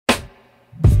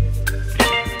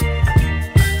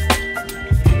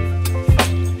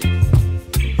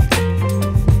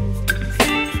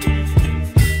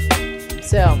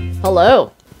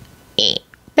Hello.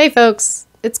 Hey folks,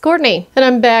 it's Courtney, and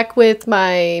I'm back with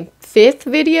my 5th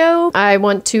video. I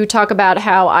want to talk about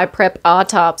how I prep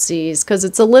autopsies, because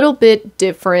it's a little bit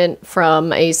different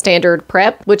from a standard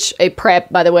prep, which a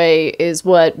prep, by the way, is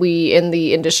what we in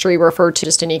the industry refer to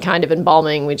just any kind of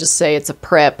embalming. We just say it's a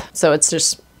prep, so it's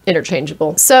just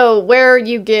interchangeable. So where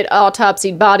you get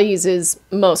autopsied bodies is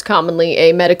most commonly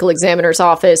a medical examiner's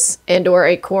office and or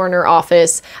a coroner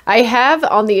office. I have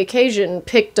on the occasion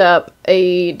picked up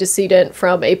a decedent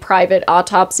from a private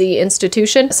autopsy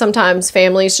institution. Sometimes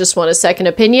families just want a second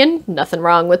opinion. Nothing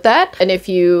wrong with that. And if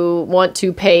you want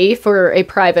to pay for a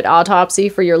private autopsy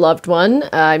for your loved one,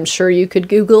 I'm sure you could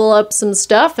Google up some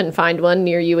stuff and find one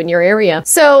near you in your area.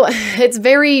 So it's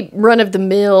very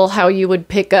run-of-the-mill how you would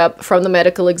pick up from the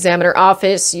medical examiner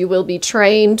office. You will be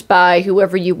trained by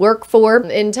whoever you work for.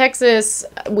 In Texas,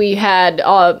 we had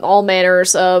all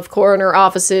manners of coroner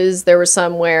offices. There were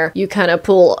some where you kind of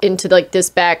pull into like this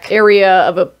back area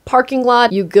of a parking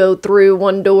lot. You go through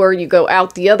one door, you go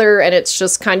out the other, and it's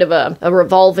just kind of a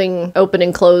revolving open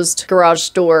and closed garage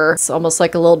door. It's almost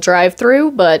like a little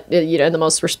drive-through, but you know, in the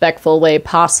most respectful way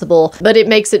possible. But it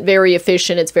makes it very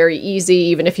efficient. It's very easy.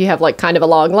 Even if you have like kind of a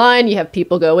long line, you have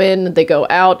people go in, they go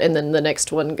out, and then the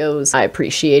next one goes. I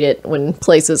appreciate it when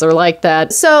places are like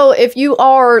that. So if you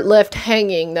are left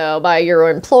hanging though by your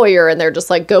employer and they're just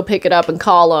like, go pick it up and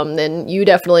call them, then you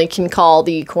definitely can call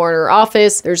the coroner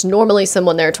office. There's normally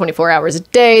someone there 24 hours a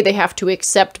day. They have to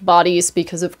accept bodies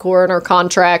because of coroner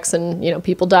contracts, and you know,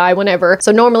 people die whenever.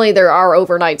 So normally there are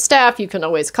overnight staff. You can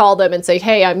always call them and say,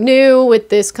 hey, I'm new with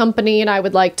this company and I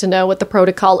would like to know what the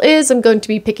protocol is. I'm going to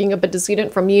be picking up a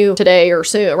decedent from you today or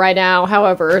soon, right now.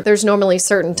 However, there's normally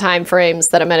certain time frames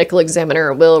that a medical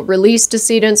examiner will release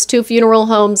decedents to funeral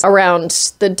homes.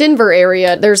 Around the Denver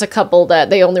area, there's a couple that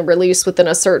they only release within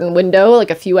a certain window,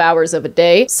 like a few hours of a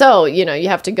day. So, you know, you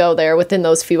have to go there within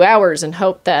those few hours and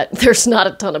hope that there's not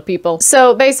a ton of people.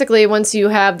 So basically, once you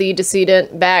have the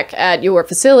decedent back at your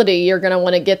facility, you're going to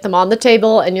want to get them on the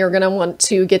table and you're going to want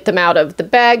to get them out of the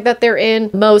bag that they're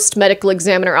in. Most medical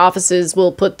examiner offices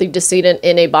will put the decedent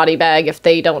in a body bag if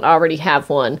they don't already have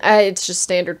one. It's just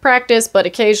standard practice, but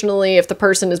occasionally if the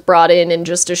person is brought in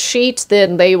just a sheet,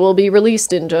 then they will be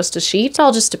released in just a sheet. It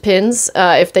all just depends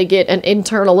if they get an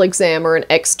internal exam or an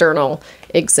external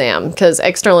exam, because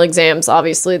external exams,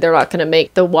 obviously they're not going to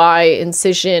make the Y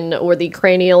incision or the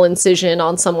cranial incision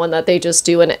on someone that they just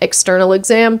do an external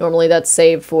exam. Normally that's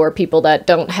saved for people that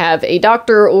don't have a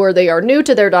doctor or they are new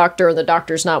to their doctor and the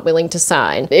doctor's not willing to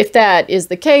sign. If that is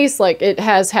the case, like it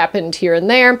has happened here and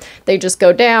there, they just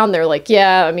go down, they're like,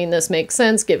 yeah, I mean, this makes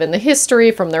sense given the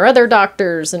history from their other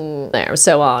doctors and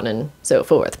so on and so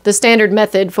forth. The standard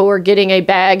method for getting a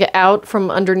bag out from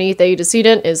underneath a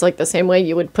decedent is like the same way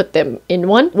you would put them in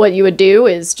one. What you would do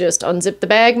is just unzip the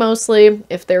bag mostly.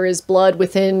 If there is blood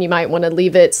within, you might want to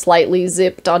leave it slightly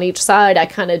zipped on each side. I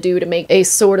kind of do to make a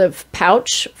sort of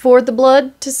pouch for the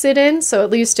blood to sit in. So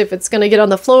at least if it's going to get on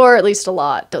the floor, at least a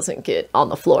lot doesn't get on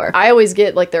the floor. I always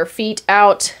get like their feet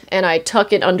out and I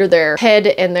tuck it under their head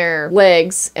and their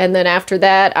legs. And then after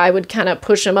that, I would kind of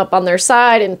push them up on their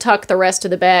side and tuck the rest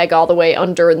of the bag all the way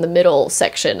under in the middle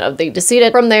section of the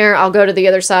decedent. From there, I'll go to the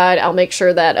other side. I'll make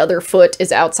sure that other foot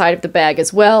is outside of the bag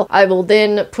as well. I will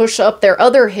then push up their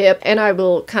other hip and I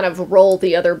will kind of roll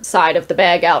the other side of the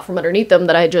bag out from underneath them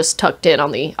that I just tucked in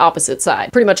on the opposite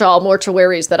side. Pretty much all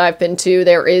mortuaries that I've been to,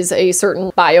 there is a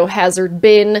certain biohazard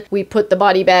bin. We put the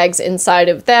body bags inside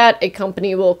of that. A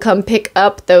company will come pick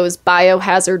up those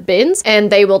biohazard bins and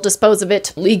they will dispose of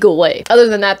it legal way. Other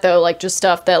than that though, like just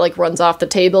stuff that like runs off the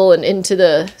table and into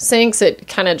the sinks, it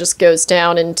kind of just goes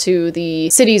down into the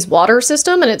city's water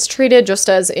system and it's treated just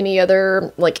as any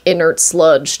other like inert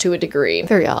sludge to a degree.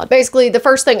 Very odd. Basically, the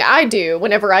first thing I do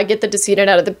whenever I get the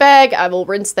decedent out of the bag, I will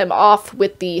rinse them off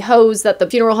with the hose that the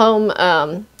funeral home,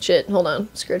 hold on,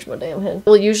 scratch my damn head.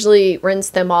 We'll usually rinse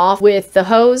them off with the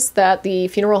hose that the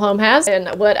funeral home has. And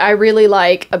what I really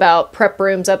like about prep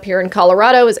rooms up here in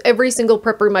Colorado is every single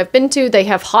prep room I've been to, they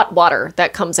have hot water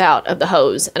that comes out of the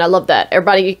hose. And I love that.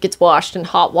 Everybody gets washed in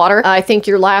hot water. I think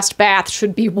your last bath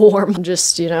should be warm.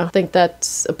 Just, you know, think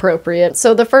that's appropriate.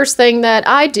 So the first thing that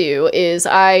I do is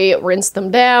I rinse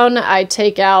them down. I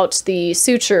take out the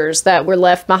sutures that were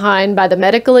left behind by the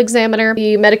medical examiner.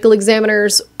 The medical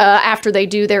examiners, after they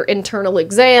do their internal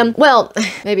exam, well,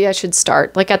 maybe I should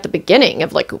start like at the beginning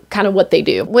of like kind of what they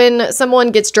do. When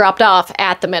someone gets dropped off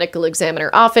at the medical examiner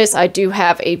office, I do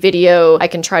have a video. I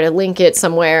can try to link it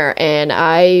somewhere, and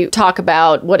I talk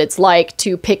about what it's like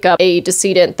to pick up a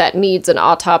decedent that needs an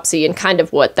autopsy and kind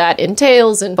of what that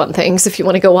entails and fun things if you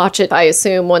want to go watch it. I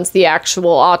assume once the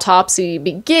actual autopsy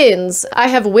begins, I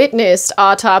have witnessed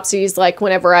autopsies, like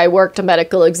whenever I worked a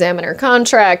medical examiner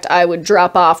contract, I would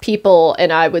drop off people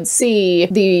and I would see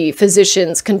the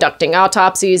physicians conducting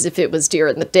autopsies if it was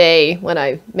during the day when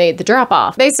I made the drop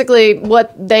off. Basically,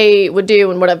 what they would do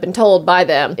and what I've been told by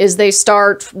them is they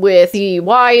start with the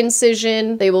Y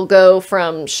incision. They will go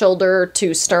from shoulder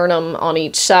to sternum on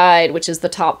each side, which is the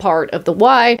top part of the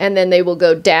Y, and then they will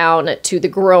go down to the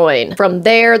groin. From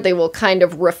there, they will kind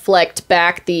of reflect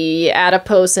back the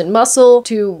adipose and muscle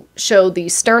to show the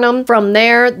sternum. From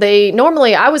there,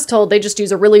 I was told they just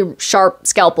use a really sharp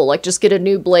scalpel, like just get a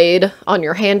new blade on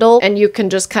your handle, and you can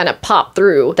just kind of pop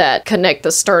through that, connect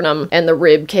the sternum and the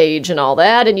rib cage and all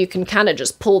that, and you can kind of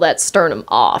just pull that sternum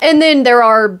off. And then there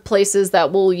are places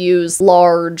that will use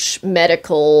large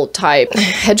medical type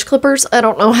hedge clippers. I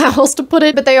don't know how else to put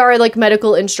it, but they are like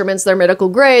medical instruments. They're medical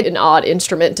grade, an odd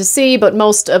instrument to see, but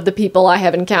most of the people I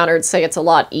have encountered say it's a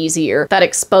lot easier. That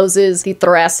exposes the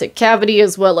thoracic cavity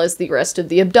as well as the rest of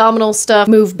the abdominal stuff.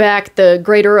 Move back the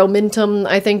greater omentum,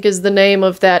 I think is the name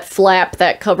of that flap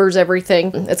that covers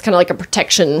everything. It's kind of like a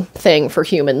protection thing for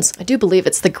humans. I do believe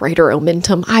it's the greater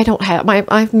omentum.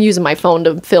 I'm using my phone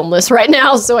to film this right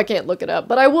now, so I can't look it up,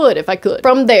 but I would if I could.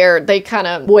 From there, they kind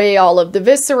of weigh all of the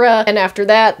viscera, and after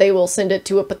that, they will send it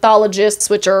to a pathologist,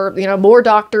 which are, more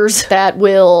doctors that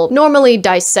will normally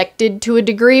dissect it to a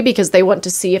degree because they want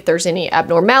to see if there's any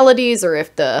abnormalities or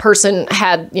if the person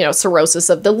had, cirrhosis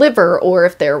of the liver, or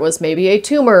if there was maybe a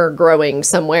tumor growing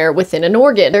somewhere within an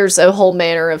organ. There's a whole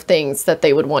manner of things that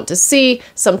they would want to see.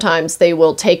 Sometimes they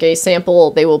will take a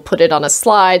sample, they will put it on a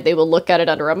slide, they will look at it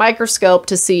under a microscope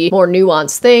to see more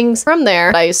nuanced things. From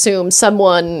there, I assume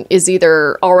someone is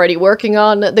either already working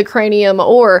on the cranium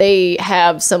or they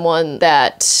have someone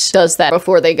that does that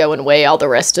before they go and weigh all the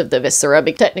rest of the viscera,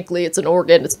 because technically it's an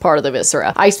organ, it's part of the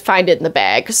viscera. I find it in the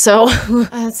bag, so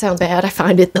that sounds bad. I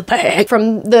find it in the bag.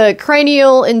 From the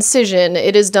cranial incision,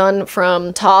 it is done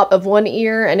from top of one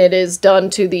ear and it is done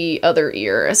to the other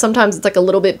ear. Sometimes it's like a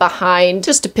little bit behind,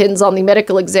 just depends on the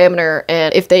medical examiner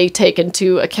and if they take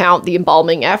into account the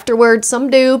embalming afterwards. Some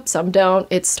do, some don't.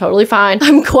 It's totally fine.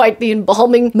 I'm quite the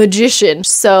embalming magician,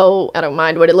 so I don't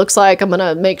mind what it looks like. I'm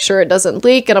gonna make sure it doesn't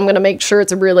leak, and I'm gonna make sure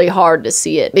it's really hard to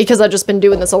see it. Because I've just been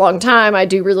doing this a long time, I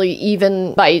do really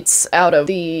even bites out of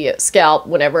the scalp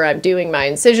whenever I'm doing my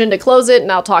incision to close it,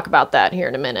 and I'll talk about that here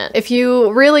in a minute. If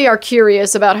you really are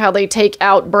curious about how they take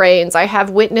out brains, I have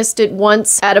witnessed it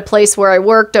once at a place where I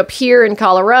worked up here in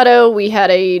Colorado. We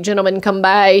had a gentleman come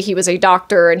by. He was a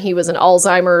doctor and he was an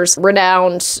Alzheimer's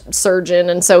renowned surgeon,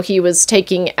 and so he was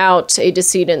taking out a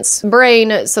decedent's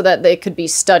brain so that they could be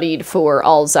studied for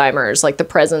Alzheimer's, like the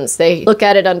presence. They look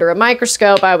at it under a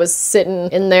microscope. I was sitting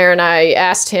in there and I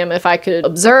asked him if I could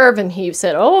observe, and he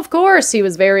said, oh, of course. He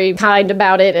was very kind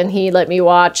about it and he let me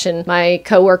watch, and my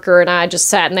coworker and I just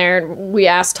sat in there and we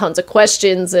asked tons of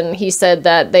questions, and he said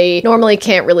that they normally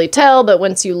can't really tell, but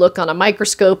once you look on a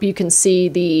microscope you can see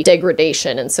the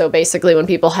degradation. And so basically when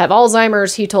people have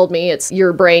Alzheimer's, he told me it's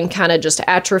your brain kind of just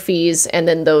atrophies, and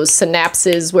then those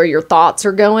synapses where your thoughts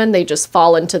are going, they just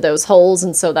fall into those holes,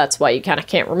 and so that's why you kind of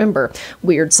can't remember.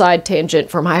 Weird side tangent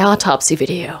for my autopsy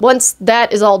video. Once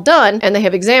that is all done and they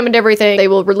have examined everything, they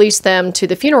will release them to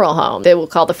the funeral home. They will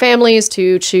call the families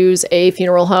to choose a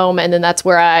funeral home, and then that's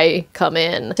where I come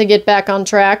in. To get back on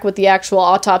track with the actual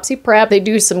autopsy prep, they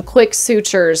do some quick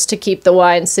sutures to keep the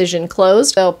Y incision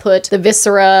closed. They'll put the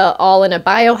viscera all in a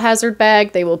biohazard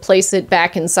bag. They will place it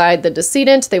back inside the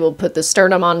decedent. They will put the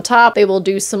sternum on top. They will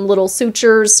do some little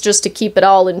sutures just to keep it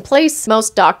all in place.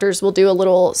 Most doctors will do a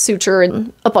little suture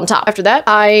up on top. After that,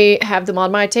 I have them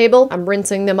on my table. I'm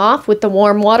rinsing them off with the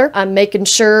warm water. I'm making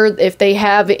sure if they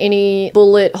have any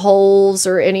bullet holes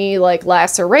or any like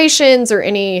lacerations or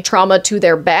any trauma to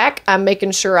their back, I'm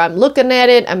making sure I'm looking at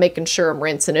it. I'm making sure I'm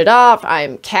rinsing it off.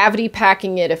 I'm cavity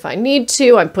packing it if I need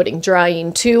to. I'm putting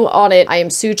Drying 2 on it. I am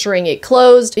suturing it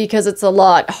closed because it's a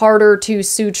lot harder to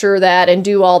suture that and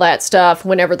do all that stuff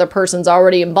whenever the person's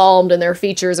already embalmed and their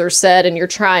features are set and you're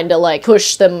trying to like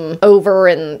push them over,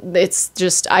 and it's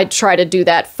just, I try to do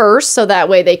that first so that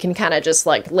way they can kind of just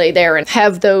like lay there and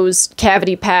have those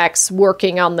cavity packs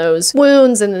working on those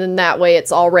wounds, and then that way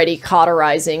it's already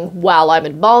cauterizing while I'm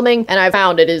embalming, and I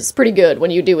found it is pretty good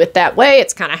when you do it that way.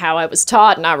 It's kind of how I was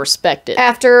taught and I respect it.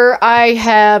 After I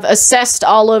have assessed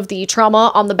all of the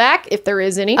trauma on the back, if there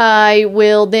is any, I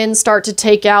will then start to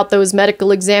take out those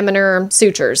medical examiner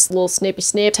sutures. Little snippy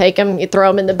snip, take them, you throw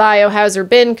them in the biohazard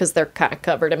bin because they're kind of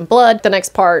covered in blood. The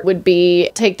next part would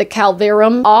be take the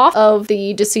calvarum off of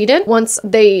the decedent. Once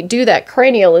they do that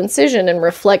cranial incision and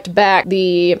reflect back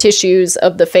the tissues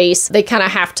of the face, they kind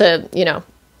of have to, you know,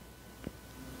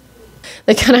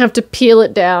 they kind of have to peel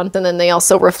it down, and then they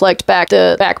also reflect back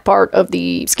the back part of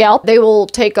the scalp. They will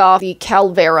take off the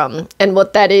calvarum, and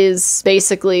what that is,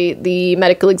 basically, the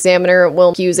medical examiner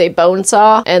will use a bone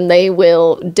saw, and they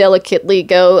will delicately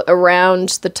go around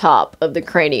the top of the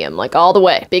cranium, like all the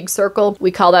way. Big circle.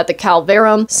 We call that the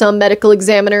calvarum. Some medical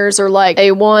examiners are like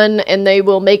A1, and they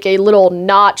will make a little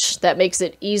notch that makes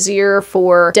it easier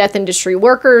for death industry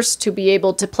workers to be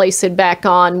able to place it back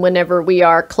on whenever we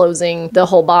are closing the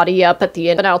whole body up at the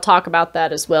end, and I'll talk about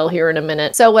that as well here in a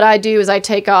minute. So what I do is I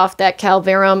take off that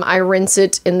calvarum, I rinse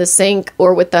it in the sink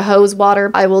or with the hose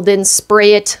water. I will then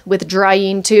spray it with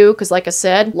Dryene too, because like I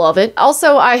said, love it.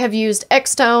 Also, I have used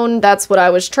X-Tone. That's what I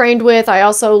was trained with. I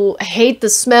also hate the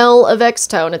smell of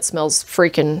X-Tone. It smells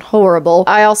freaking horrible.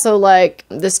 I also like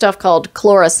this stuff called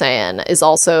Chlorosan is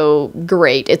also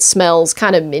great. It smells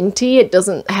kind of minty. It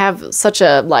doesn't have such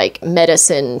a like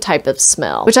medicine type of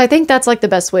smell, which I think that's like the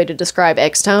best way to describe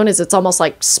X-Tone is it's almost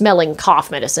like smelling cough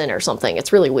medicine or something.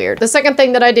 It's really weird. The second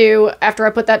thing that I do after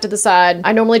I put that to the side,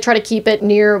 I normally try to keep it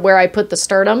near where I put the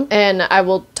sternum, and I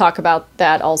will talk about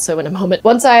that also in a moment.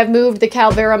 Once I have moved the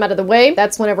calvarum out of the way,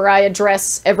 that's whenever I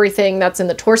address everything that's in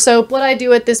the torso. What I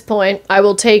do at this point, I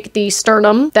will take the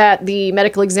sternum that the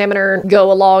medical examiner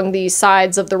go along the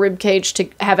sides of the rib cage to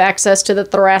have access to the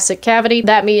thoracic cavity.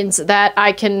 That means that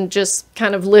I can just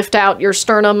kind of lift out your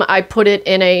sternum. I put it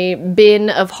in a bin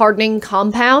of hardening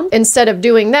compound. Instead of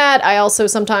doing that, I also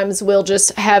sometimes will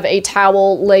just have a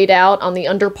towel laid out on the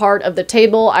under part of the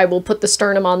table. I will put the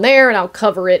sternum on there and I'll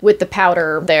cover it with the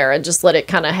powder there and just let it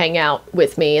kind of hang out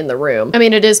with me in the room. I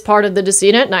mean, it is part of the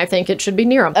decedent and I think it should be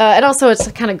near them. And also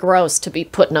it's kind of gross to be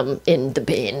putting them in the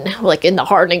bin, like in the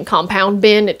hardening compound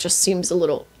bin. It just seems a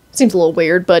little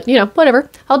weird, but you know, whatever.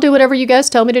 I'll do whatever you guys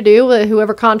tell me to do.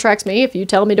 Whoever contracts me, if you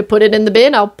tell me to put it in the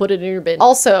bin, I'll put it in your bin.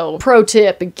 Also, pro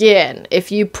tip again,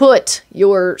 if you put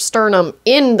your sternum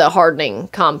in the hardening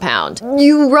compound,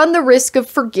 you run the risk of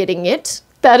forgetting it.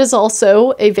 That is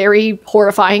also a very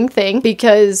horrifying thing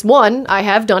because one, I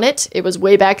have done it. It was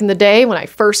way back in the day when I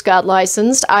first got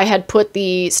licensed. I had put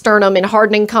the sternum in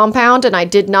hardening compound and I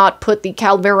did not put the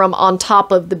calvarum on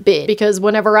top of the bin because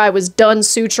whenever I was done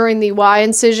suturing the Y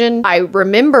incision, I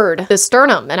remembered the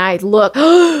sternum and I looked,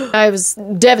 I was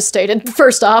devastated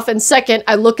first off, and second,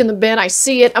 I look in the bin, I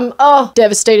see it, I'm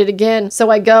devastated again.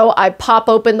 So I go, I pop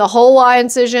open the whole Y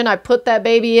incision, I put that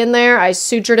baby in there, I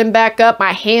sutured him back up,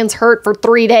 my hands hurt for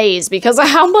 3 days because of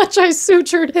how much I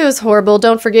sutured. It was horrible.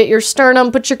 Don't forget your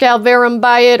sternum. Put your calvarum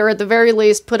by it, or at the very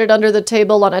least, put it under the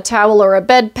table on a towel or a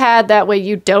bed pad. That way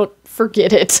you don't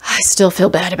forget it. I still feel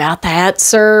bad about that,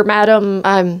 sir, madam.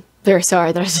 I'm very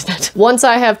sorry that I did that. Once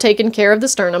I have taken care of the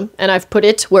sternum and I've put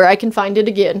it where I can find it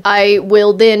again, I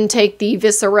will then take the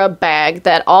viscera bag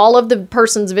that all of the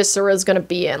person's viscera is going to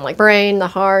be in, like brain, the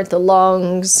heart, the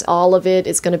lungs, all of it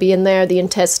is going to be in there, the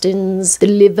intestines, the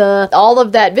liver, all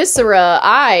of that viscera.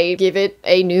 I give it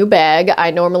a new bag. I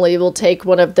normally will take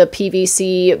one of the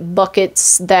PVC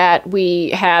buckets that we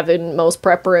have in most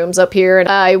prep rooms up here, and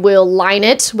I will line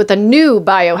it with a new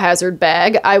biohazard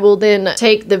bag. I will then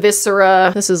take the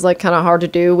viscera. This is like kind of hard to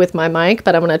do with my mic,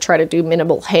 but I'm going to try to do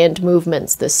minimal hand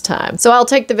movements this time. So I'll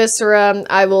take the viscera,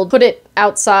 I will put it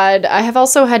outside. I have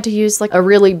also had to use like a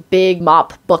really big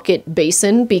mop bucket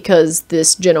basin because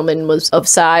this gentleman was of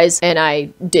size and I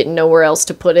didn't know where else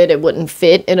to put it. It wouldn't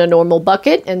fit in a normal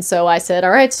bucket. And so I said,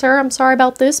 all right, sir, I'm sorry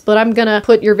about this, but I'm gonna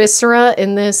put your viscera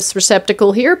in this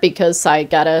receptacle here because I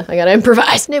gotta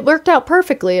improvise. And it worked out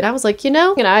perfectly. And I was like, you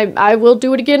know, and I will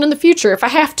do it again in the future if I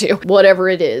have to. Whatever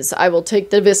it is, I will take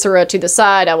the viscera to the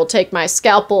side. I will take my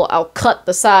scalpel, I'll cut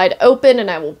the side open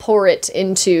and I will pour it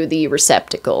into the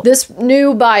receptacle. This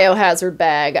new biohazard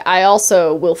bag I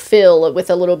also will fill with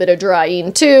a little bit of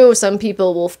Dryene too. Some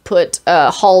people will put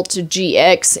Halt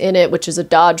GX in it, which is a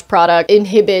Dodge product.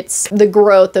 Inhibits the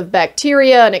growth of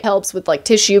bacteria and it helps with like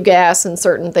tissue gas and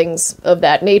certain things of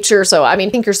that nature. So I mean,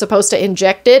 I think you're supposed to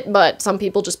inject it, but some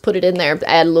people just put it in there,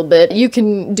 add a little bit. You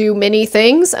can do many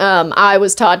things. I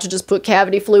was taught to just put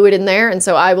cavity fluid in there, and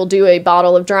so I will do a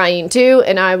bottle of Dryene too,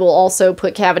 and I will also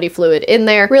put cavity fluid in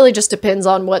there. Really just depends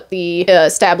on what the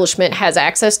establishment department has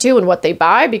access to and what they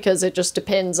buy, because it just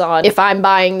depends on if I'm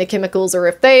buying the chemicals or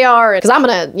if they are. Because I'm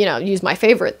gonna, you know, use my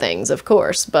favorite things, of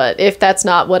course. But if that's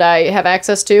not what I have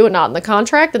access to and not in the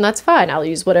contract, then that's fine. I'll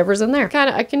use whatever's in there.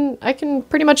 I can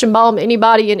pretty much embalm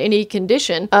anybody in any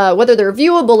condition. Whether they're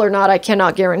viewable or not, I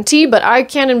cannot guarantee, but I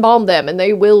can embalm them and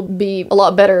they will be a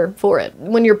lot better for it.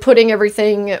 When you're putting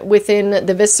everything within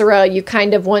the viscera, you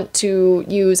kind of want to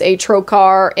use a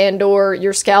trocar and or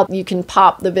your scalp. You can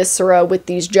pop the viscera with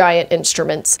these giant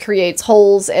instruments. It creates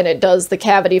holes and it does the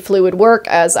cavity fluid work,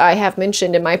 as I have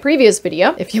mentioned in my previous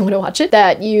video, if you want to watch it,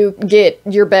 that you get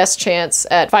your best chance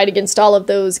at fight against all of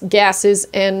those gases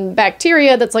and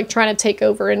bacteria that's like trying to take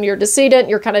over in your decedent.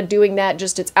 You're kind of doing that,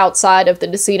 just it's outside of the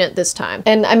decedent this time.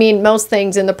 And I mean, most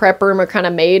things in the prep room are kind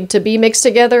of made to be mixed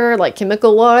together, like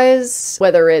chemical wise,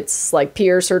 whether it's like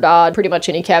Pierce or Dodd, pretty much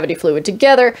any cavity fluid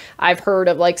together. I've heard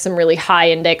of like some really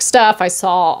high index stuff. I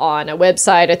saw on a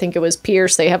website, I think it was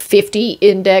Pierce, they have 50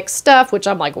 index stuff, which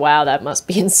I'm like, wow, that must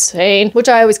be insane. Which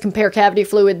I always compare cavity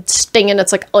fluid stinging.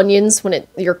 It's like onions when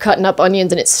you're cutting up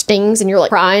onions and it stings and you're like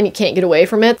crying, you can't get away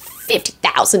from it.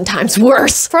 50,000 times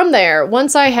worse. From there,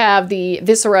 once I have the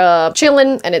viscera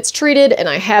chilling and it's treated and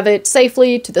I have it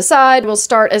safely to the side, we'll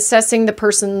start assessing the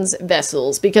person's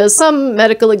vessels, because some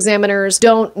medical examiners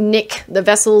don't nick the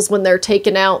vessels when they're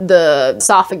taking out the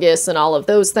esophagus and all of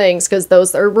those things, because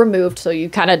those are removed, so you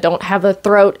kind of don't have a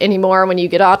throat anymore when you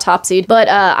get autopsied. But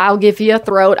I'll give you a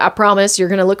throat. I promise you're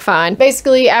gonna look fine.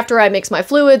 Basically, after I mix my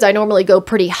fluids, I normally go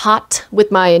pretty hot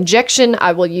with my injection.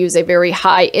 I will use a very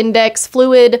high index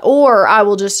fluid, or I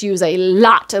will just use a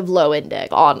lot of low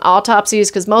index on autopsies,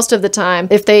 because most of the time,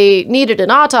 if they needed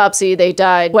an autopsy, they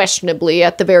died questionably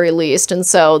at the very least, and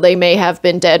so they may have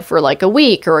been dead for like a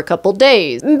week or a couple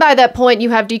days. And by that point, you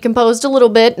have decomposed a little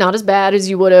bit, not as bad as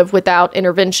you would have without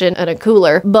intervention and a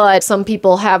cooler, but some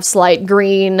people have slight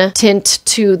green tint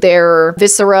to their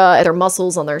viscera, their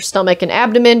muscles on their stomach and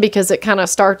abdomen, because it kind of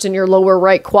starts in your lower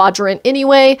right quadrant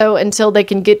anyway. So until they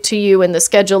can get to you in the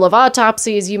schedule of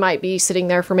autopsies, you might be sitting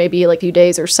there for maybe like a few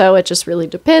days or so. It just really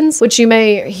depends, which you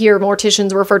may hear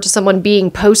morticians refer to someone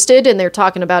being posted, and they're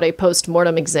talking about a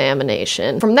post-mortem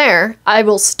examination. From there, I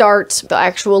will start the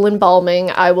actual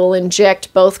embalming. I will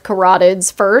inject both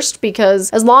carotids first, because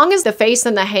as long as the face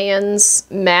and the hands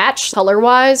match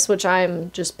color-wise, which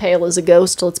I'm just pale as a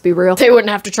ghost, let's be real, they wouldn't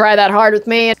have to try that hard with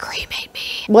me. Cremate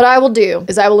me. What I will do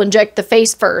is I will inject the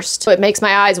face first, so it makes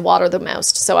my eyes water the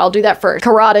most, so I'll do that first.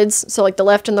 Carotids, so like the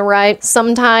left and the right.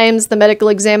 Sometimes the medical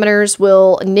examiners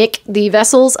will nick the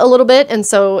vessels a little bit, and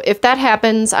so if that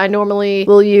happens, I normally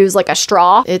will use like a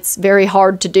straw. It's very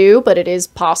hard to do, but it is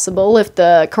possible. If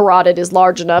the carotid is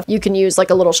large enough, you can use like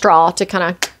a little straw to kind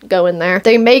of go in there.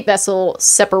 They make vessel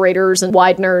separators and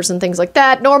wideners and things like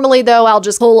that. Normally though, I'll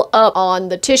just pull up on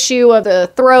the tissue of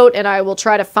the throat and I will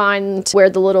try to find where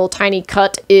the little tiny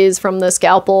cut is from the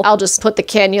scalpel. I'll just put the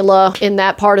cannula in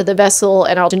that part of the vessel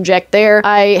and I'll inject there.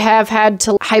 I have had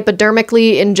to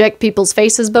hypodermically inject people's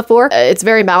faces before. It's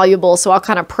very malleable, so I'll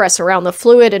kind of press around the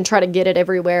fluid and try to get it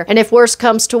everywhere. And if worst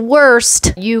comes to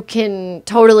worst, you can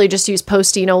totally just use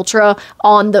Postine Ultra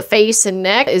on the face and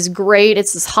neck. Is great.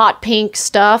 It's this hot pink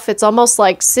stuff. It's almost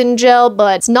like Syngel,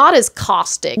 but it's not as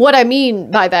caustic. What I mean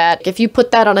by that, if you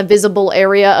put that on a visible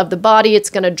area of the body, it's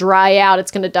going to dry out,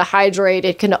 it's going to dehydrate,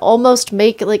 it can almost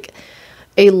make like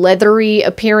a leathery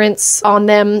appearance on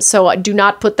them, so do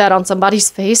not put that on somebody's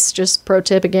face. Just pro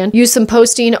tip again. Use some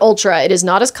Postine Ultra. It is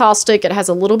not as caustic, it has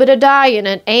a little bit of dye in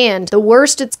it, and the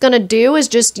worst it's gonna do is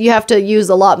just, you have to use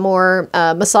a lot more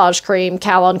massage cream,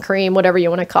 Calon cream, whatever you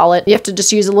want to call it. You have to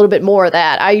just use a little bit more of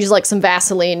that. I use like some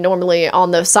Vaseline normally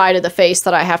on the side of the face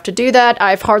that I have to do that.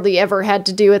 I've hardly ever had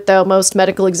to do it though. Most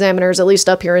medical examiners, at least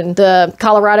up here in the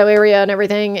Colorado area and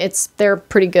everything, they're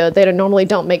pretty good. They normally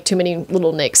don't make too many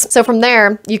little nicks. So from there,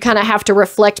 you kind of have to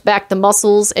reflect back the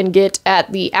muscles and get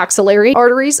at the axillary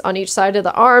arteries on each side of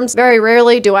the arms. Very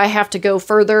rarely do I have to go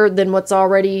further than what's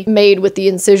already made with the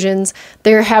incisions.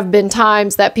 There have been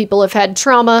times that people have had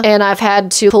trauma and I've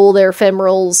had to pull their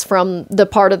femorals from the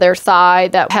part of their thigh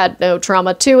that had no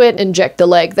trauma to it, inject the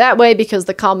leg that way, because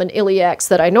the common iliacs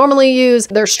that I normally use,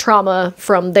 there's trauma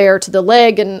from there to the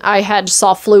leg, and I had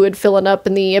soft fluid filling up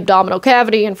in the abdominal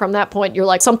cavity, and from that point you're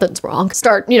like, something's wrong.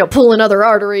 Start, pulling other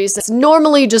arteries. It's normal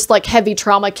normally just like heavy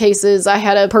trauma cases. I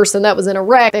had a person that was in a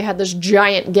wreck. They had this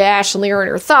giant gash in the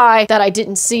inner thigh that I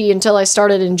didn't see until I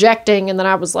started injecting, and then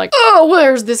I was like, oh,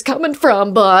 where's this coming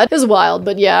from, bud? It was wild,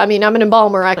 but yeah, I mean, I'm an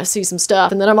embalmer. I see some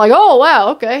stuff, and then I'm like, oh,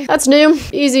 wow, okay, that's new.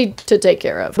 Easy to take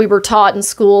care of. We were taught in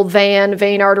school,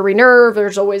 vein, artery, nerve.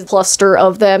 There's always a cluster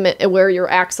of them where your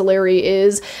axillary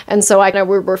is, and so I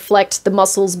would reflect the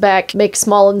muscles back, make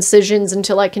small incisions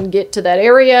until I can get to that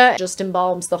area. It just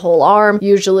embalms the whole arm.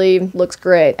 Usually looks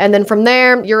great. And then from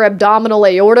there, your abdominal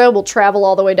aorta will travel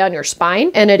all the way down your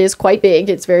spine, and it is quite big.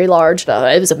 It's very large.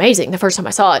 It was amazing the first time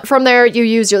I saw it. From there, you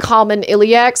use your common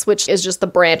iliacs, which is just the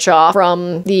branch off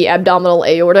from the abdominal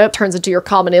aorta. It turns into your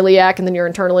common iliac, and then your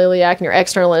internal iliac, and your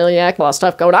external iliac. A lot of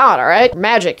stuff going on, all right?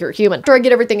 Magic, you're human. After I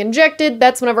get everything injected,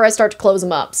 that's whenever I start to close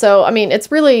them up. So, I mean,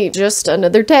 it's really just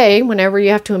another day whenever you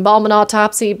have to embalm an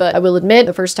autopsy, but I will admit,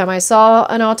 the first time I saw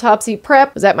an autopsy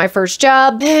prep was at my first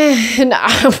job, and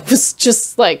I was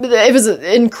just like, it was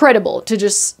incredible to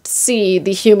just see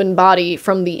the human body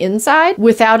from the inside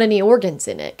without any organs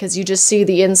in it, because you just see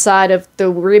the inside of the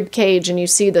rib cage and you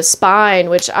see the spine,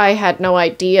 which I had no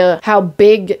idea how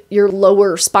big your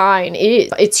lower spine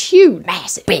is. It's huge,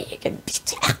 massive, big.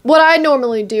 What I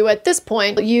normally do at this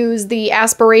point, use the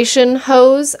aspiration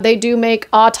hose. They do make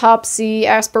autopsy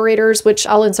aspirators, which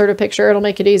I'll insert a picture, it'll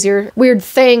make it easier. Weird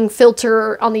thing,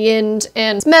 filter on the end,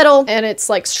 and it's metal, and it's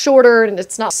like shorter, and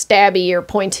it's not stabby or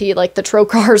pointy like the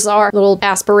trocars are. Little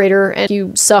aspirator, and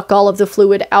you suck all of the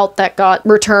fluid out that got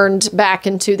returned back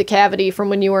into the cavity from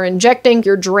when you were injecting.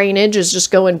 Your drainage is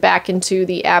just going back into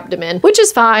the abdomen, which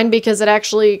is fine because it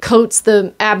actually coats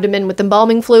the abdomen with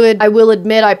embalming fluid. I will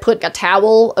admit I put a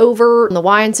towel over the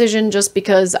Y incision just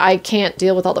because I can't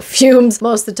deal with all the fumes.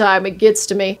 Most of the time it gets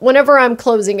to me. Whenever I'm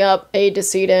closing up a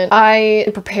decedent, I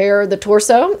prepare the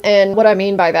torso, and what I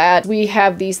mean by that, we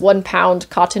have these 1 pound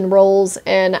cotton rolls,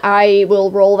 and I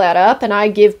will roll that up and I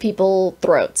give people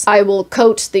throats. I will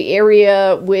coat the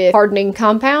area with hardening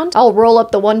compound. I'll roll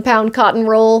up the 1 pound cotton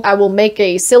roll. I will make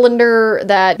a cylinder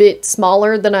that bit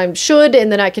smaller than I should,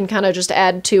 and then I can kind of just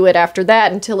add to it after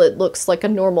that until it looks like a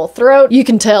normal throat. You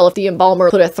can tell if the embalmer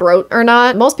put a throat or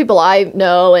not. Most people I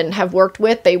know and have worked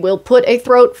with, they will put a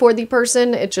throat for the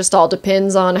person. It just all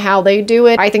depends on how they do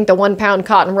it. I think the 1 pound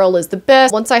cotton roll is the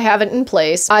best. Once I have it in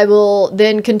place, I will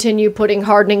then continue putting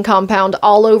hardening compound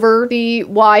all over the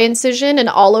Y incision and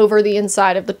all over the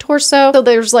inside of the torso, so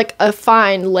there's like a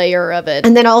fine layer of it.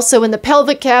 And then also in the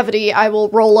pelvic cavity, I will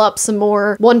roll up some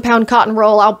more 1 pound cotton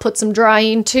roll. I'll put some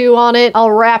drying too on it.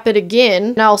 I'll wrap it again,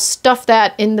 and I'll stuff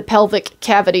that in the pelvic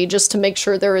cavity just to make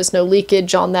sure there is no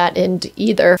leakage on that end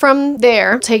either. From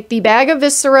there, take the bag of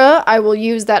viscera. I will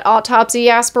use that autopsy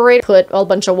aspirator, put a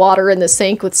bunch of water in the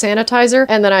sink with sanitizer,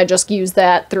 and then I just use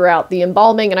that throughout the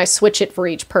embalming, and I switch it for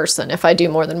each person. If I do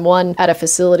more than one at a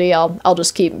facility, I'll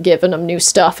just keep giving them new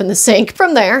stuff in the sink.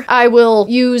 From there, I will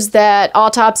use that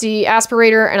autopsy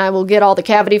aspirator, and I will get all the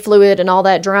cavity fluid and all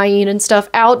that drying and stuff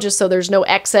out just so there's no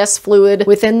excess fluid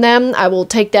within them. I will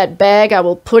take that bag, I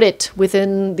will put it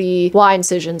within the Y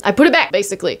incisions. I put it back,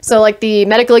 basically. So like the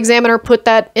medical examiner put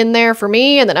that in there for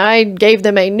me, and then I gave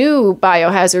them a new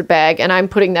biohazard bag, and I'm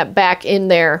putting that back in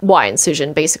their Y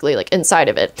incision, basically like inside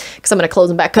of it, because I'm going to close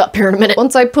them back up here in a minute.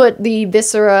 Once I put the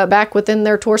viscera back within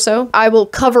their torso, I will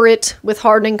cover it with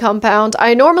hardening compound.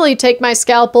 I normally take my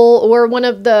scalpel or one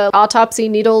of the autopsy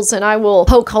needles and I will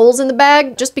poke holes in the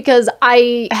bag just because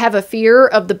I have a fear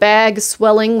of the bag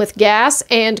swelling with gas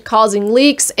and causing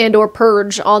leaks and or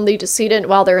purge on the decedent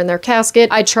while they're in their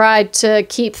casket. I try to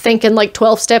keep thinking like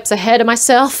 12 steps ahead of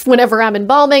myself whenever I'm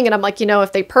embalming, and I'm like, you know,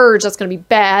 if they purge, that's gonna be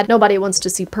bad. Nobody wants to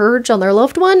see purge on their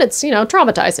loved one. It's, you know,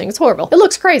 traumatizing. It's horrible. It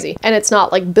looks crazy, and it's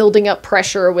not like building up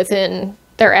pressure within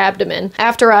their abdomen.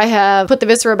 After I have put the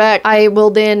viscera back, I will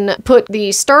then put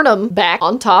the sternum back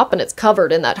on top, and it's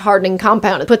covered in that hardening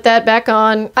compound. Put that back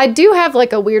on. I do have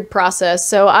like a weird process,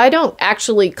 so I don't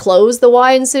actually close the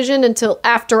Y incision until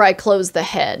after I close the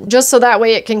head, just so that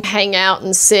way it can hang out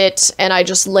and sit, and I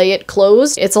just lay it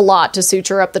closed. It's a lot to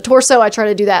suture up the torso. I try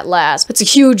to do that last. It's a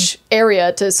huge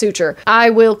area to suture. I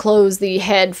will close the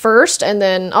head first, and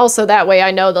then also that way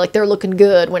I know that like they're looking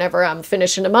good whenever I'm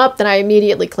finishing them up, then I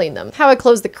immediately clean them. How I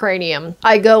close the cranium.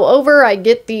 I go over, I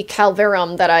get the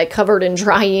calvarum that I covered in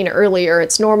drying earlier.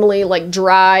 It's normally like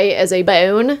dry as a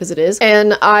bone, because it is,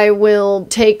 and I will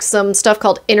take some stuff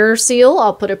called inner seal.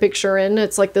 I'll put a picture in.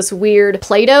 It's like this weird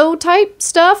Play-Doh type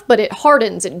stuff, but it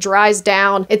hardens, it dries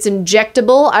down. It's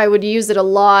injectable. I would use it a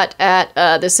lot at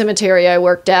the cemetery I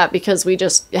worked at because we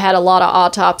just had a lot of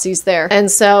autopsies there. And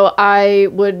so I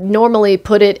would normally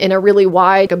put it in a really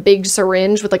wide, like a big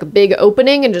syringe with like a big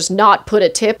opening, and just not put a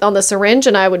tip on the syringe syringe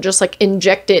and I would just like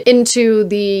inject it into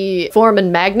the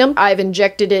foramen magnum. I've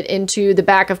injected it into the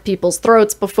back of people's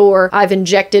throats before. I've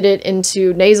injected it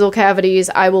into nasal cavities.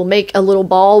 I will make a little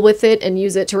ball with it and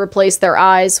use it to replace their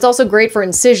eyes. It's also great for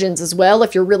incisions as well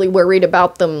if you're really worried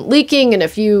about them leaking, and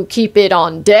if you keep it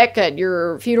on deck at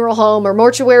your funeral home or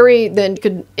mortuary, then you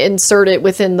could insert it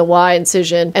within the Y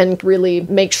incision and really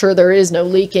make sure there is no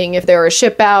leaking if they're a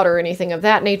ship out or anything of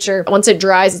that nature. Once it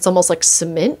dries, it's almost like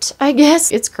cement, I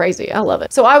guess. It's crazy. I love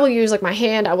it. So I will use like my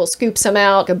hand, I will scoop some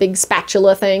out, a big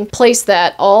spatula thing, place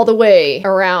that all the way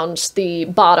around the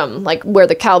bottom, like where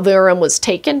the calvarum was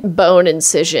taken. Bone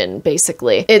incision,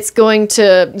 basically. It's going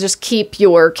to just keep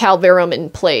your calvarum in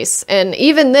place. And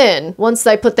even then, once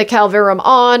I put the calvarum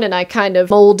on and I kind of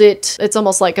mold it, it's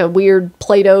almost like a weird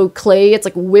Play-Doh clay. It's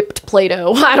like whipped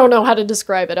Play-Doh. I don't know how to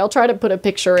describe it. I'll try to put a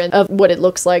picture in of what it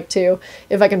looks like too,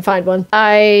 if I can find one.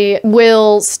 I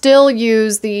will still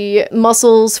use the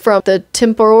muscles from the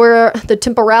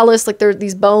temporalis, like there's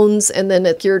these bones, and then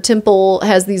your temple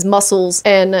has these muscles,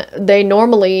 and they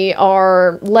normally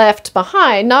are left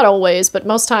behind, not always, but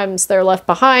most times they're left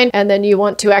behind, and then you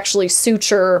want to actually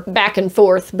suture back and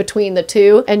forth between the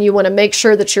two, and you want to make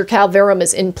sure that your calvarum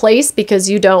is in place because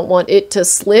you don't want it to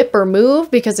slip or move,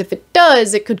 because if it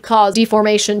does, it could cause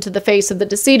deformation to the face of the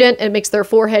decedent. It makes their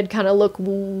forehead kind of look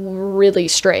really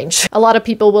strange. A lot of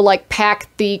people will like pack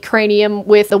the cranium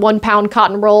with a 1-pound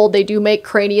cotton roll. They do make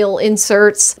cranial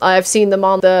inserts. I've seen them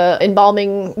on the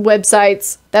embalming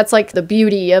websites. That's like the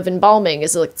beauty of embalming,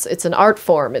 is it's an art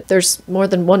form. There's more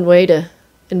than one way to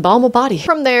embalm a body.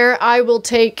 From there, I will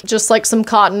take just like some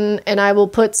cotton and I will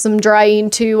put some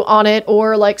Dryene 2 on it,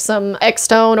 or like some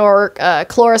X-Tone or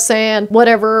Chlorosan,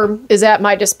 whatever is at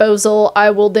my disposal. I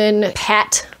will then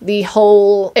pat the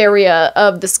whole area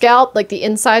of the scalp, like the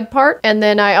inside part. And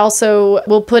then I also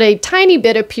will put a tiny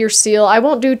bit of Pure Seal. I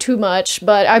won't do too much,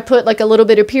 but I put like a little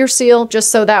bit of Pure Seal just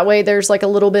so that way there's like a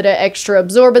little bit of extra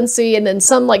absorbency. And then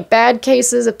some like bad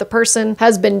cases, if the person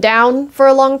has been down for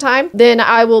a long time, then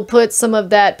I will put some of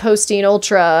that Postine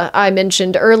Ultra I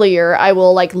mentioned earlier. I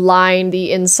will like line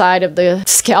the inside of the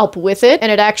scalp with it,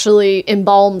 and it actually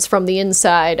embalms from the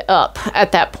inside up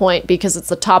at that point because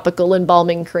it's a topical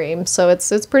embalming cream. So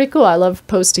it's pretty cool. I love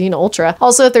Postine Ultra.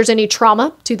 Also, if there's any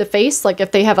trauma to the face, like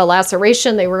if they have a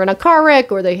laceration, they were in a car wreck,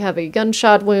 or they have a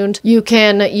gunshot wound, you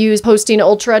can use Postine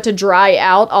Ultra to dry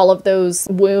out all of those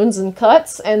wounds and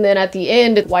cuts, and then at the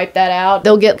end wipe that out.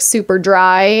 They'll get super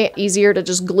dry, easier to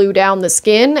just glue down the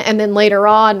skin, and then later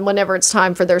on, whenever it's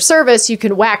time for their service, you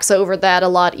can wax over that a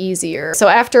lot easier. So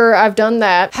after I've done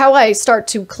that, how I start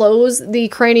to close the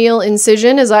cranial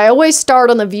incision is I always start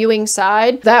on the viewing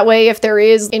side. That way, if there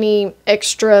is any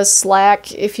extra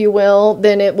slack, if you will,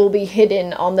 then it will be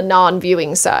hidden on the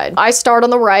non-viewing side. I start on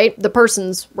the right, the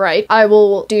person's right. I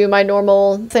will do my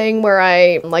normal thing where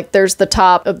there's the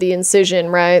top of the incision,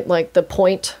 right? Like the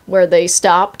point where they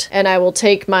stopped. And I will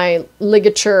take my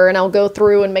ligature and I'll go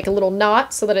through and make a little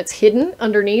knot so that it's hidden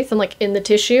underneath and like in the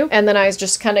tissue. And then I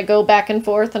just kind of go back and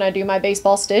forth and I do my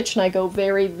baseball stitch, and I go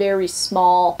very, very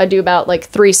small. I do about like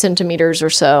 3 centimeters or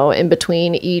so in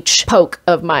between each poke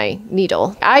of my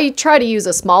needle. I try to use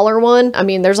a smaller one. I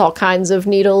mean, there's all kinds of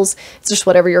needles. It's just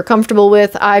whatever you're comfortable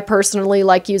with. I personally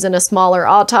like using a smaller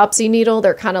Autopsy needle.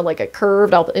 They're kind of like a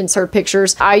curved. I'll insert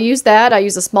pictures. I use that. I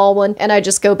use a small one, and I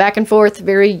just go back and forth,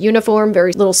 very uniform,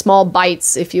 very little small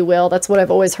bites, if you will. That's what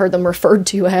I've always heard them referred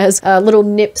to as, little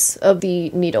nips of the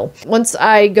needle. Once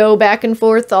I go back and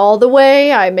forth all the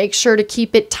way, I make sure to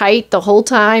keep it tight the whole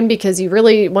time, because you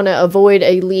really want to avoid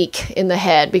a leak in the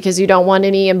head, because you don't want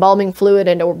any embalming fluid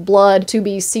and or blood to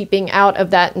be seeping out of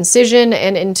that incision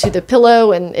and into the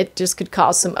pillow, and it just could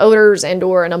cause some odors and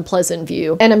or an unpleasant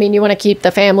view. And I mean, you want to keep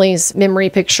the family's memory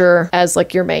picture as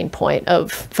like your main point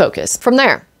of focus. From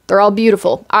there, they're all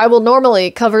beautiful. I will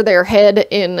normally cover their head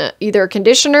in either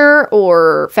conditioner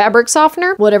or fabric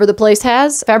softener, whatever the place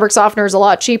has. Fabric softener is a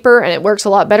lot cheaper and it works a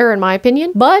lot better in my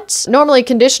opinion. But normally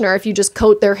conditioner, if you just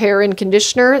coat their hair in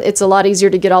conditioner, it's a lot easier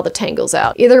to get all the tangles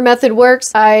out. Either method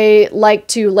works. I like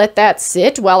to let that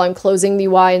sit while I'm closing the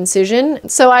Y incision.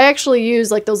 So I actually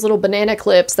use like those little banana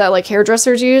clips that like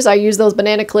hairdressers use. I use those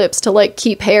banana clips to like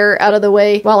keep hair out of the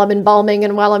way while I'm embalming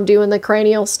and while I'm doing the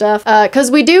cranial stuff. Because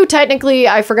we do technically,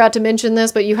 I forgot forgot to mention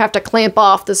this, but you have to clamp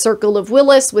off the circle of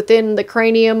Willis within the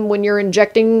cranium when you're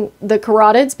injecting the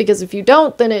carotids, because if you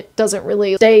don't, then it doesn't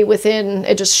really stay within,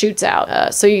 it just shoots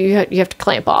out. So you have to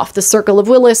clamp off the circle of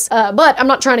Willis, but I'm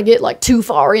not trying to get like too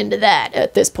far into that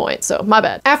at this point, so my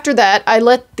bad. After that, I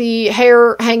let the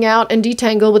hair hang out and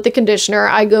detangle with the conditioner.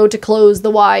 I go to close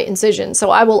the Y incision. So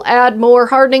I will add more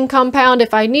hardening compound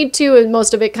if I need to, and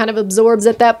most of it kind of absorbs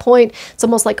at that point. It's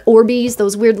almost like Orbeez,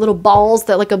 those weird little balls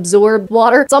that like absorb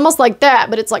water. It's almost like that,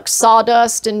 but it's like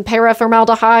sawdust and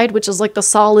paraformaldehyde, which is like the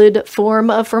solid form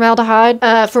of formaldehyde.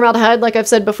 Formaldehyde, like I've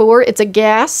said before, it's a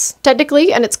gas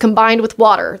technically, and it's combined with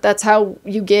water. That's how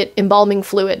you get embalming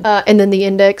fluid. And then the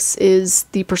index is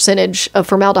the percentage of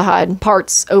formaldehyde,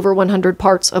 parts over 100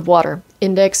 parts of water.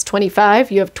 Index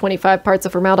 25, you have 25 parts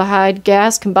of formaldehyde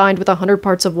gas combined with 100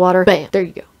 parts of water. Bam, there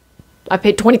you go. I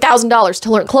paid $20,000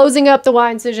 to learn. Closing up the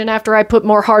Y incision after I put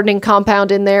more hardening compound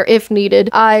in there if needed.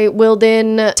 I will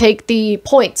then take the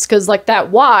points, because like that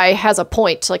Y has a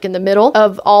point like in the middle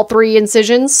of all 3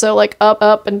 incisions. So like up,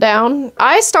 up, and down.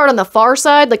 I start on the far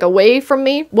side, like away from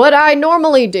me. What I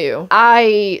normally do,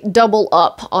 I double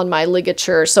up on my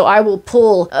ligature. So I will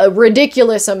pull a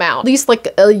ridiculous amount, at least like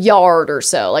a yard or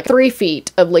so, like 3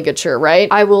 feet of ligature, right?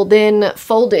 I will then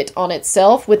fold it on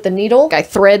itself with the needle. I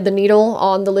thread the needle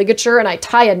on the ligature and I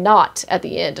tie a knot at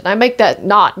the end, and I make that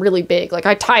knot really big. Like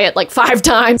I tie it like 5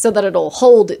 times so that it'll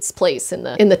hold its place in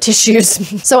the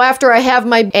tissues. So after I have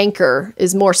my anchor,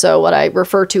 is more so what I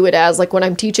refer to it as, like when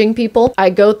I'm teaching people,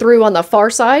 I go through on the far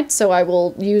side. So I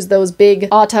will use those big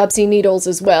Autopsy needles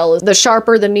as well. The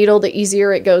sharper the needle, the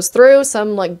easier it goes through.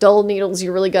 Some like dull needles,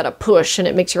 you really gotta push and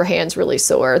it makes your hands really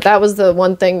sore. That was the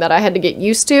one thing that I had to get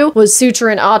used to, was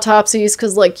suturing autopsies,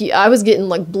 because like I was getting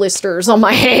like blisters on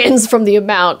my hands from the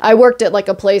amount. I worked at like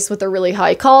a place with a really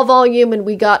high call volume and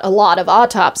we got a lot of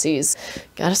autopsies.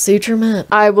 Gotta suture them up.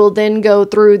 I will then go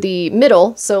through the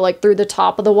middle, so like through the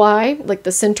top of the Y, like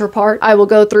the center part. I will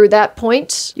go through that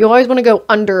point. You always want to go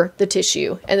under the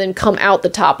tissue and then come out the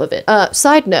top of it.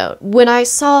 Side note, when I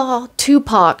saw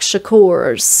Tupac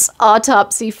Shakur's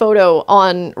autopsy photo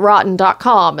on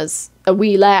rotten.com as a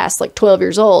wee lass, like 12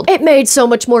 years old, it made so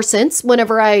much more sense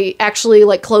whenever I actually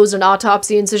like closed an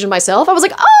autopsy incision myself. I was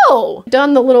like, oh,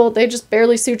 done the little, they just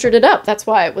barely sutured it up. That's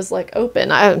why it was like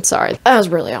open. I'm sorry, that was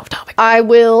really off topic. I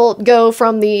will go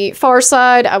from the far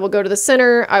side, I will go to the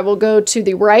center, I will go to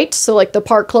the right, so like the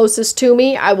part closest to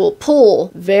me, I will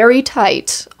pull very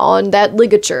tight on that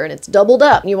ligature, and it's doubled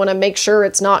up. You want to make sure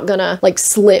it's not gonna like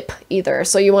slip either,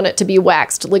 so you want it to be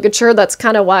waxed ligature. That's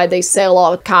kind of why they sell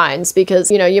all kinds, because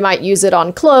you know, you might use it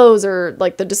on clothes or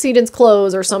like the decedent's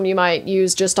clothes, or some you might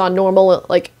use just on normal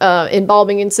like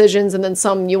embalming incisions, and then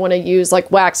some you want to use like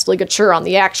waxed ligature on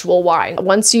the actual Y.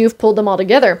 Once you've pulled them all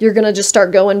together, you're gonna just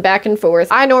start going back and forth.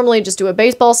 I normally just do a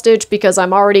baseball stitch because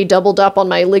I'm already doubled up on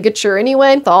my ligature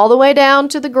anyway, all the way down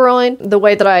to the groin. The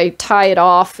way that I tie it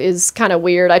off is kind of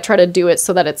weird. I try to do it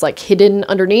so that it's like hidden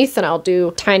underneath, and I'll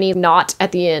do tiny knot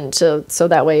at the end so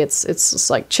that way it's just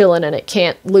like chilling and it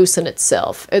can't loosen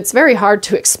itself. It's very hard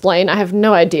to explain. I have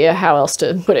no idea how else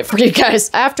to put it for you guys.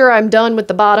 After I'm done with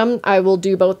the bottom, I will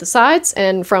do both the sides,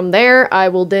 and from there I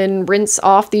will then rinse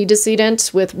off the decedent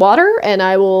with water, and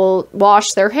I will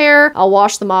wash their hair. I'll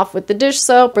wash them off with the dish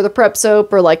soap or the prep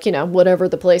soap, or like, you know, whatever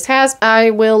the place has.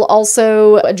 I will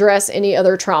also address any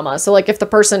other trauma. So like if the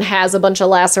person has a bunch of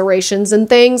lacerations and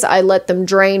things, I let them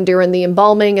drain during the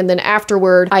embalming, and then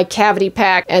afterward I cavity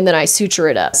pack and then I suture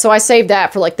it up. So I save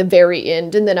that for like the very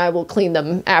end, and then I will clean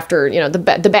them after, you know, the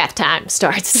bath time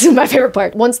starts. This is my favorite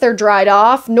part. Once they're dried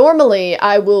off, normally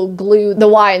I will glue the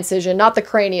Y incision, not the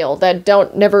cranial. That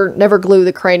never glue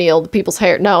the cranial, the people's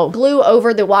hair. No, glue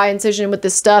over the Y incision with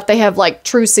this stuff. They have like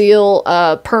True Seal,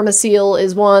 Permaseal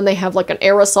is one. They have like an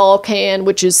aerosol can,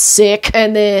 which is sick.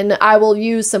 And then I will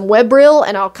use some Webril,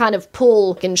 and I'll kind of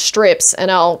pull in strips and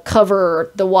I'll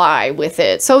cover the Y with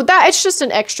it. So that it's just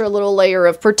an extra little layer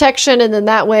of protection, and then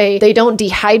that way they don't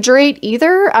dehydrate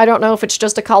either. I don't know if it's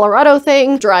just a Colorado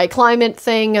thing, dry climate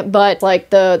thing, but like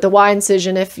the Y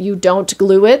incision, if you don't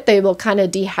glue it, they will kind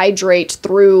of dehydrate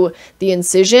through the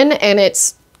incision, and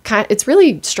it's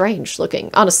really strange looking,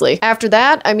 honestly. After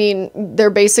that, I mean, they're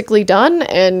basically done,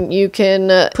 and you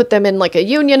can put them in like a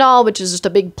Unionol, which is just a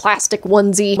big plastic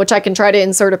onesie, which I can try to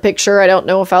insert a picture. I don't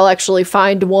know if I'll actually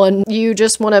find one. You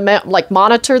just want to like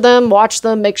monitor them, watch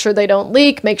them, make sure they don't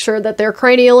leak, make sure that their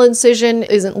cranial incision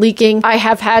isn't leaking. I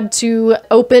have had to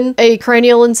open a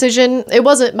cranial incision. It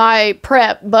wasn't my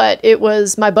prep, but it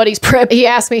was my buddy's prep. He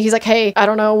asked me, he's like, hey, I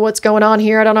don't know what's going on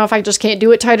here. I don't know if I just can't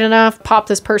do it tight enough. Pop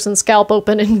this person's scalp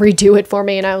open and redo it for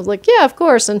me. And I was like, yeah, of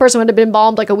course. And the person would have been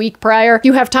embalmed like a week prior.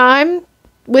 You have time?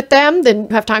 with them, then you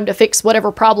have time to fix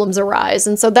whatever problems arise.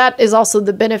 And so that is also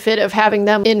the benefit of having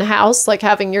them in-house, like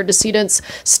having your decedents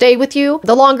stay with you.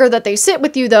 The longer that they sit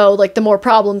with you, though, like the more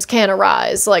problems can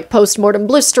arise, like post-mortem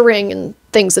blistering and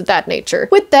things of that nature.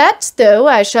 With that, though,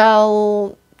 I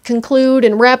shall conclude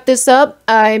and wrap this up.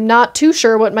 I'm not too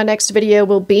sure what my next video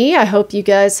will be. I hope you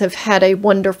guys have had a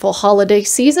wonderful holiday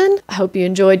season. I hope you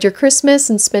enjoyed your Christmas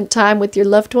and spent time with your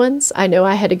loved ones. I know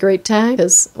I had a great time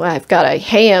because I've got a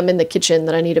ham in the kitchen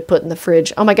that I need to put in the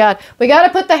fridge. Oh my god, we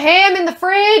gotta put the ham in the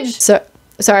fridge! So,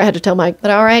 sorry, I had to tell Mike.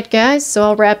 But alright guys, so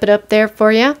I'll wrap it up there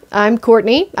for you. I'm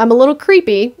Courtney. I'm a little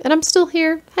creepy, and I'm still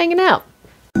here hanging out.